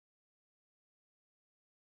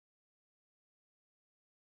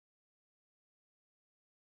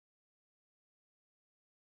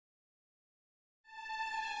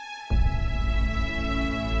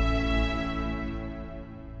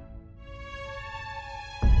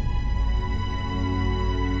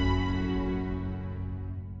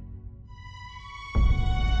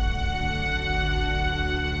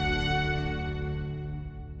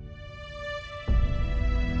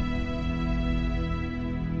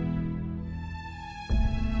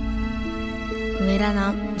मेरा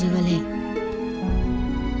नाम जुगल है।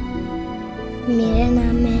 मेरा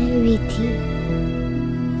नाम है विथी।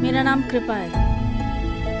 मेरा नाम कृपा है।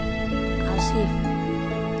 आसिफ,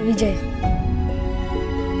 विजय,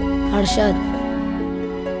 हर्षद,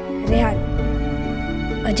 रेहान,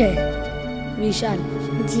 अजय, विशाल,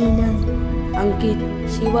 जीना, अंकित,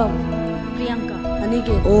 शिवम, प्रियंका,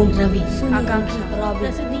 अनिकेत, ओम, रवि, आकांक्षा,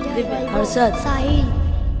 रॉबिन, हर्षद, साहिल।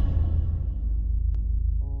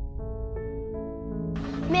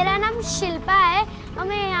 मेरा नाम शिल्पा है और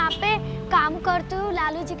मैं यहाँ पे काम करती हूँ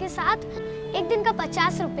लालू जी के साथ। एक दिन का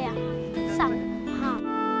 50 रुपया साल। हाँ।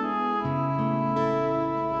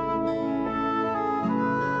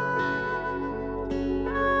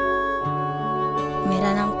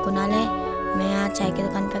 मेरा नाम कुणाल है। मैं यहाँ चाय की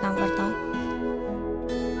दुकान पे काम करता हूँ।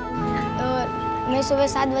 मैं सुबह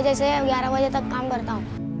 7 बजे से 11 बजे तक काम करता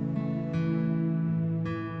हूँ।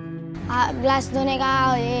 ग्लास धोने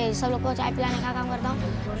का, ये सब लोग को चाय पिलाने का काम करता हूँ।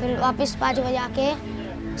 फिर वापस 5 बजे आके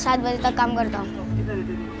 7 बजे तक काम करता हूँ।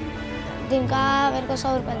 दिन का मेरे को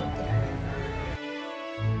 100 रुपये देते हैं।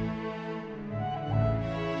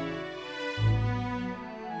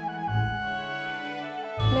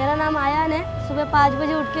 मेरा नाम आयान है। सुबह 5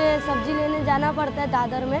 बजे उठ के सब्जी लेने जाना पड़ता है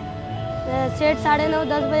दादर में। सेठ 9:30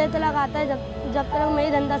 10 बजे तक आता है, जब तक मैं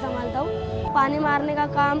ही धंधा संभालता हूँ। पानी मारने का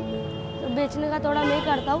काम, बेचने का थोड़ा मैं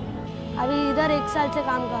करता हूँ। अभी इधर 1 साल से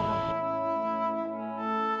काम कर रहा हूँ।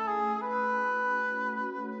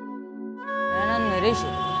 मेरा नाम नरेश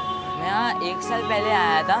है। मैं यहाँ 1 साल पहले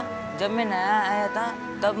आया था। जब मैं नया आया था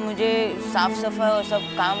तब मुझे साफ सफाई और सब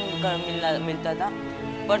काम मिलता था,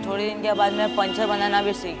 पर थोड़े दिन के बाद मैं पंचर बनाना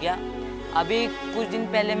भी सीख गया। अभी कुछ दिन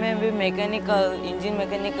पहले मैं भी इंजन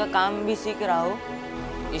मैकेनिक का काम भी सीख रहा हूँ।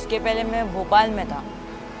 इसके पहले मैं भोपाल में था।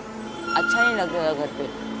 अच्छा नहीं लग रहा था घर पे।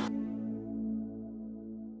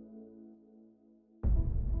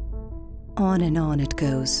 On and on it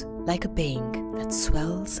goes, like a being that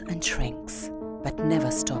swells and shrinks, but never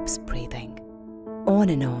stops breathing. On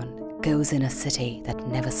and on goes in a city that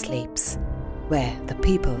never sleeps, where the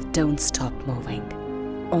people don't stop moving.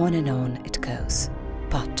 On and on it goes.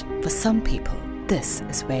 But for some people, this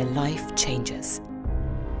is where life changes.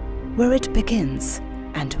 Where it begins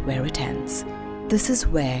and where it ends. This is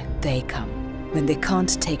where they come, when they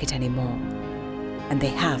can't take it anymore, and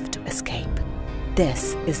they have to escape. This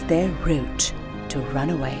is their route to run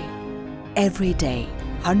away. Every day,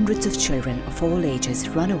 hundreds of children of all ages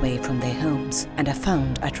run away from their homes and are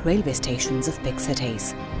found at railway stations of big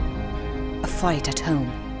cities. A fight at home,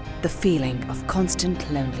 the feeling of constant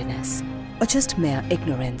loneliness, or just mere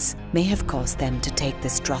ignorance may have caused them to take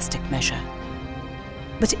this drastic measure.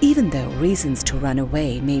 But even though reasons to run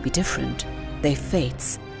away may be different, their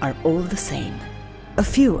fates are all the same. A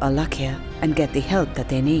few are luckier and get the help that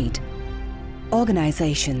they need.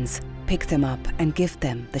 Organizations pick them up and give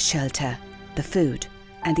them the shelter, the food,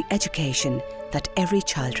 and the education that every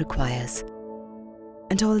child requires.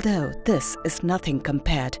 And although this is nothing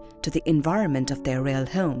compared to the environment of their real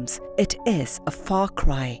homes, it is a far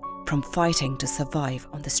cry from fighting to survive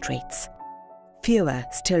on the streets. Fewer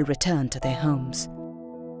still return to their homes.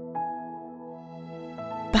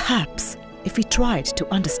 Perhaps if we tried to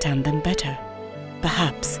understand them better,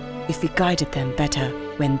 perhaps if we guided them better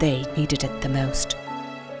when they needed it the most.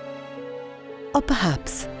 Or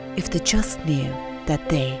perhaps if they just knew that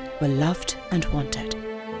they were loved and wanted.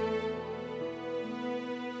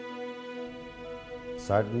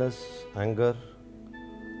 Sadness, anger,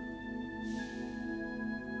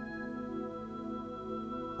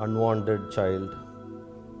 unwanted child,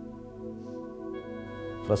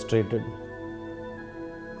 frustrated.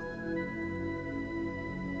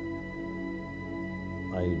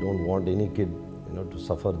 I don't want any kid, to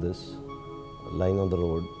suffer this, lying on the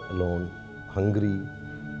road alone, hungry.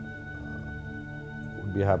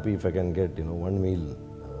 Would be happy if I can get, one meal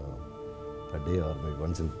a day or maybe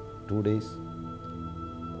once in 2 days.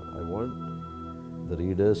 I want the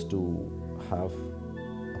readers to have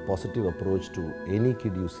a positive approach to any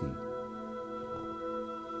kid you see,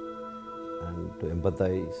 and to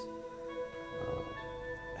empathize,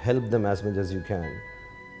 help them as much as you can,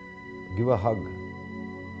 give a hug.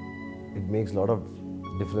 It makes a lot of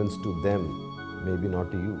difference to them, maybe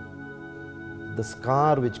not to you. The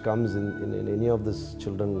scar which comes in any of this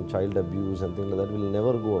child abuse and things like that will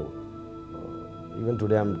never go. Even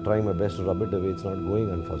today I'm trying my best to rub it away, it's not going,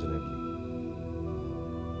 unfortunately.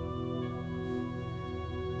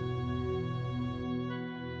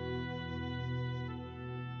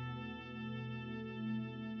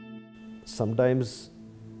 Sometimes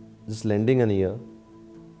just lending an ear,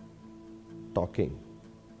 talking,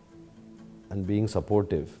 and being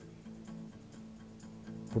supportive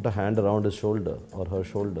put a hand around his shoulder or her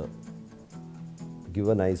shoulder, give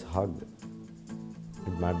a nice hug,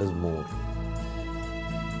 it matters more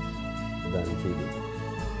than feeling.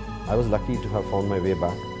 I was lucky to have found my way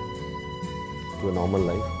back to a normal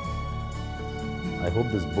life. I hope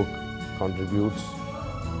this book contributes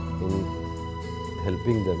in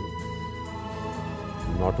helping them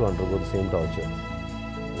not to undergo the same torture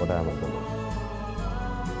what I am undergoing.